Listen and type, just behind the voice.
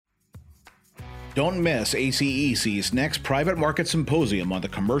Don't miss ACEC's next private market symposium on the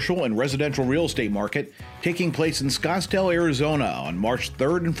commercial and residential real estate market, taking place in Scottsdale, Arizona on March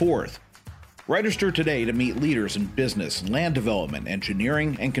 3rd and 4th. Register today to meet leaders in business, land development,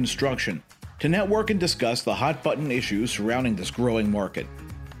 engineering, and construction, to network and discuss the hot-button issues surrounding this growing market.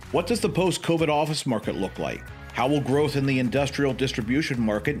 What does the post-COVID office market look like? How will growth in the industrial distribution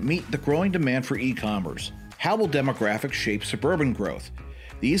market meet the growing demand for e-commerce? How will demographics shape suburban growth?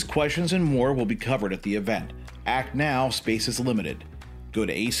 These questions and more will be covered at the event. Act now, space is limited. Go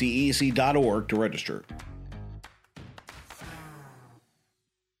to acec.org to register.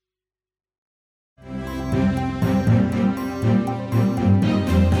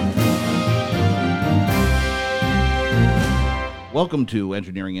 Welcome to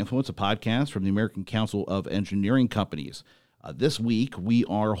Engineering Influence, a podcast from the American Council of Engineering Companies. This week, we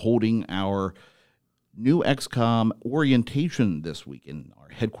are holding our new XCOM orientation this week in our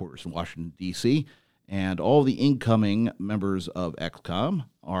headquarters in Washington, D.C., and all the incoming members of XCOM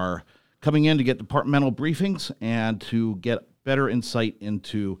are coming in to get departmental briefings and to get better insight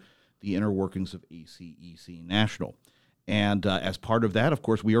into the inner workings of ACEC National. And as part of that, of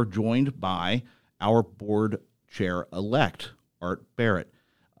course, we are joined by our board chair-elect, Art Barrett.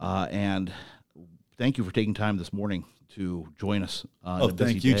 And thank you for taking time this morning to join us.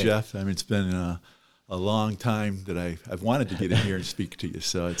 Thank you, Jeff. I mean, it's been a long time that I've wanted to get in here and speak to you,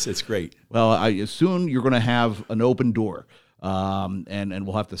 so it's great. Well, soon you're going to have an open door, and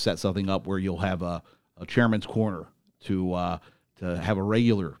we'll have to set something up where you'll have a chairman's corner to have a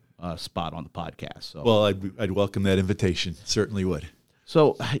regular spot on the podcast. So. Well, I'd welcome that invitation. Certainly would.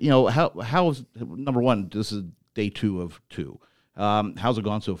 So, how's number one? This is day 2 of 2. How's it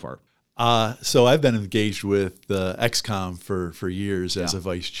gone so far? So I've been engaged with XCOM for years as a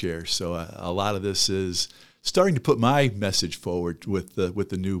vice chair. So a lot of this is starting to put my message forward with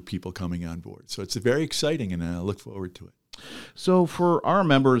the new people coming on board. So it's very exciting, and I look forward to it. So for our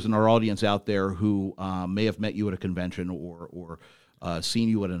members and our audience out there who may have met you at a convention or seen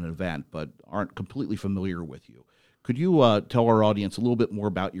you at an event but aren't completely familiar with you, could you tell our audience a little bit more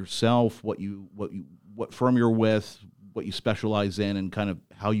about yourself, what firm you're with, what you specialize in, and kind of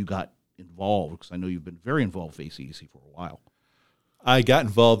how you got involved? Because I know you've been very involved with ACEC for a while. I got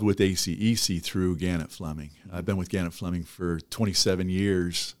involved with ACEC through Gannett Fleming. I've been with Gannett Fleming for 27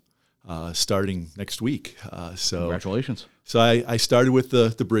 years, starting next week. So congratulations. So I started with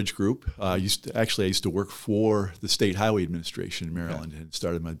the Bridge Group. I used to work for the State Highway Administration in Maryland and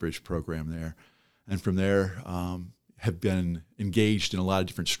started my bridge program there. And from there, have been engaged in a lot of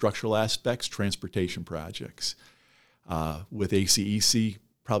different structural aspects, transportation projects. With ACEC,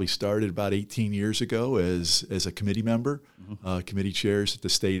 probably started about 18 years ago as a committee member, committee chairs at the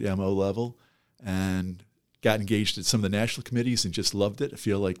state MO level, and got engaged at some of the national committees and just loved it. I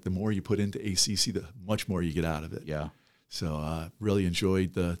feel like the more you put into ACEC, the much more you get out of it. Yeah. So really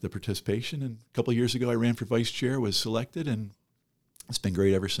enjoyed the participation. And a couple of years ago, I ran for vice chair, was selected, and it's been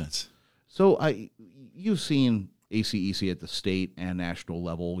great ever since. So you've seen ACEC at the state and national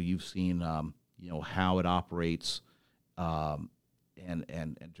level. You've seen how it operates.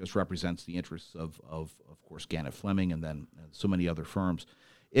 And just represents the interests of course, Gannett Fleming and then so many other firms.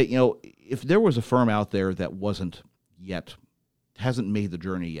 If there was a firm out there that hasn't made the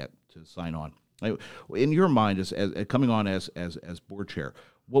journey yet to sign on, in your mind, as coming on as board chair,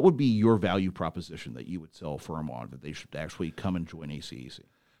 what would be your value proposition that you would sell a firm on that they should actually come and join ACEC?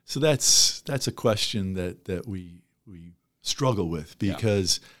 So that's a question that we struggle with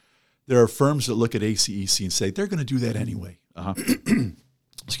because there are firms that look at ACEC and say they're going to do that anyway.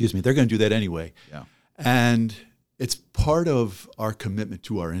 Excuse me, they're going to do that anyway. Yeah. And it's part of our commitment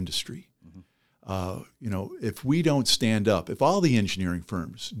to our industry. If we don't stand up, if all the engineering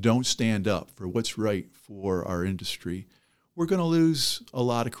firms don't stand up for what's right for our industry, we're going to lose a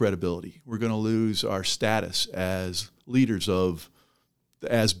lot of credibility. We're going to lose our status as leaders of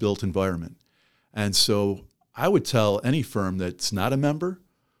the as-built environment. And so I would tell any firm that's not a member,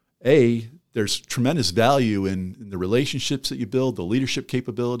 there's tremendous value in the relationships that you build, the leadership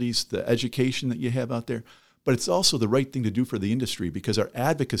capabilities, the education that you have out there. But it's also the right thing to do for the industry because our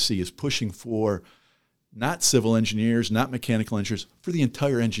advocacy is pushing for not civil engineers, not mechanical engineers, for the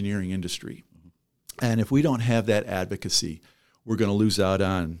entire engineering industry. And if we don't have that advocacy, we're going to lose out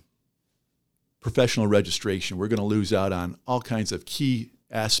on professional registration. We're going to lose out on all kinds of key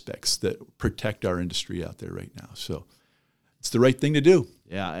aspects that protect our industry out there right now. So it's the right thing to do.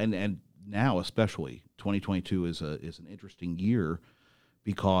 Yeah, and now especially 2022 is an interesting year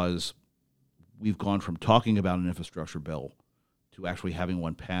because we've gone from talking about an infrastructure bill to actually having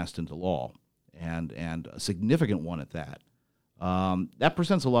one passed into law, and a significant one at that. That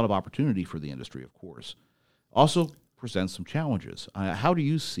presents a lot of opportunity for the industry, of course. Also presents some challenges. How do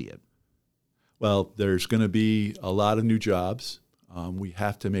you see it? Well, there's going to be a lot of new jobs. We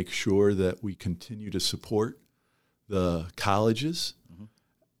have to make sure that we continue to support the colleges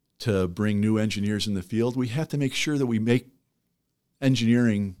to bring new engineers in the field. We have to make sure that we make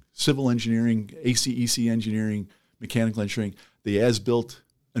engineering, civil engineering, ACEC engineering, mechanical engineering, the as-built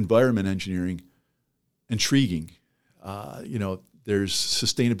environment engineering intriguing. There's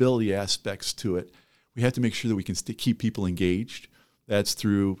sustainability aspects to it. We have to make sure that we can keep people engaged. That's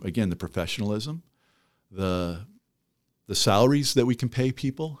through, again, the professionalism, the salaries that we can pay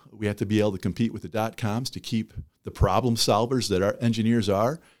people. We have to be able to compete with the .coms to keep the problem solvers that our engineers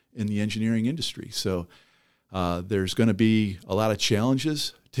are in the engineering industry. So there's going to be a lot of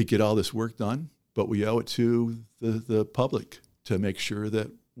challenges to get all this work done, but we owe it to the public to make sure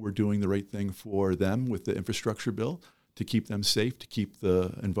that we're doing the right thing for them with the infrastructure bill, to keep them safe, to keep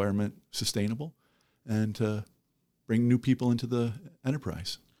the environment sustainable, and to bring new people into the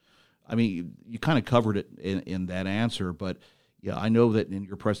enterprise. I mean, you kind of covered it in that answer, but yeah, I know that in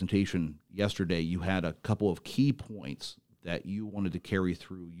your presentation yesterday, you had a couple of key points that you wanted to carry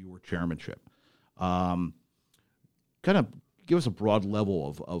through your chairmanship. Kind of give us a broad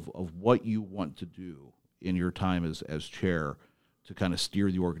level of what you want to do in your time as chair to kind of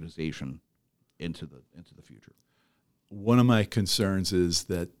steer the organization into the future. One of my concerns is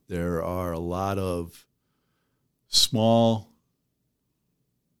that there are a lot of small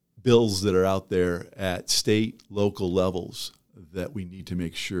bills that are out there at state, local levels that we need to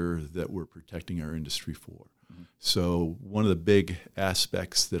make sure that we're protecting our industry for. Mm-hmm. So one of the big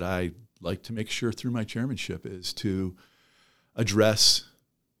aspects that I like to make sure through my chairmanship is to address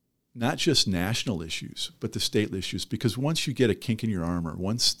not just national issues, but the state issues. Because once you get a kink in your armor,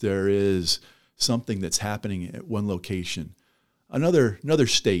 once there is something that's happening at one location, another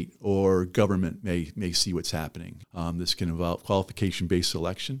state or government may see what's happening. This can involve qualification-based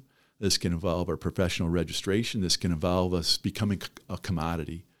selection. This can involve our professional registration. This can involve us becoming a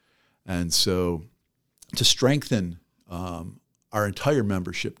commodity. And so to strengthen our entire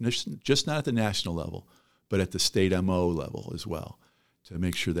membership, just not at the national level, but at the state MO level as well, to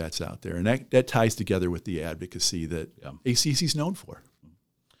make sure that's out there. And that ties together with the advocacy that ACEC is known for.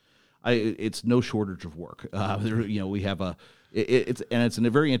 It's no shortage of work. We have it's a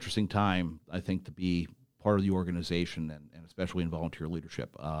very interesting time, I think, to be part of the organization and especially in volunteer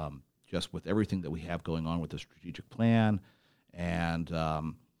leadership. Just with everything that we have going on with the strategic plan and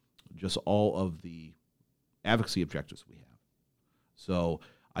just all of the advocacy objectives we have. So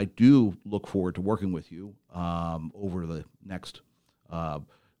I do look forward to working with you over the next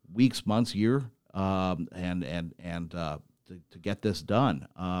weeks, months, year, to get this done.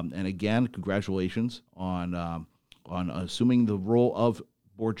 And again, congratulations on assuming the role of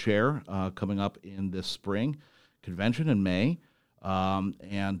board chair coming up in this spring convention in May.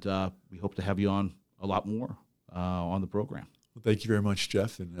 We hope to have you on a lot more on the program. Well, thank you very much,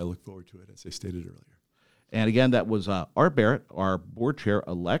 Jeff, and I look forward to it, as I stated earlier. And again, that was Art Barrett, our board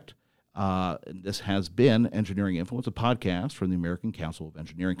chair-elect. This has been Engineering Influence, a podcast from the American Council of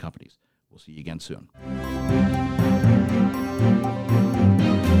Engineering Companies. We'll see you again soon.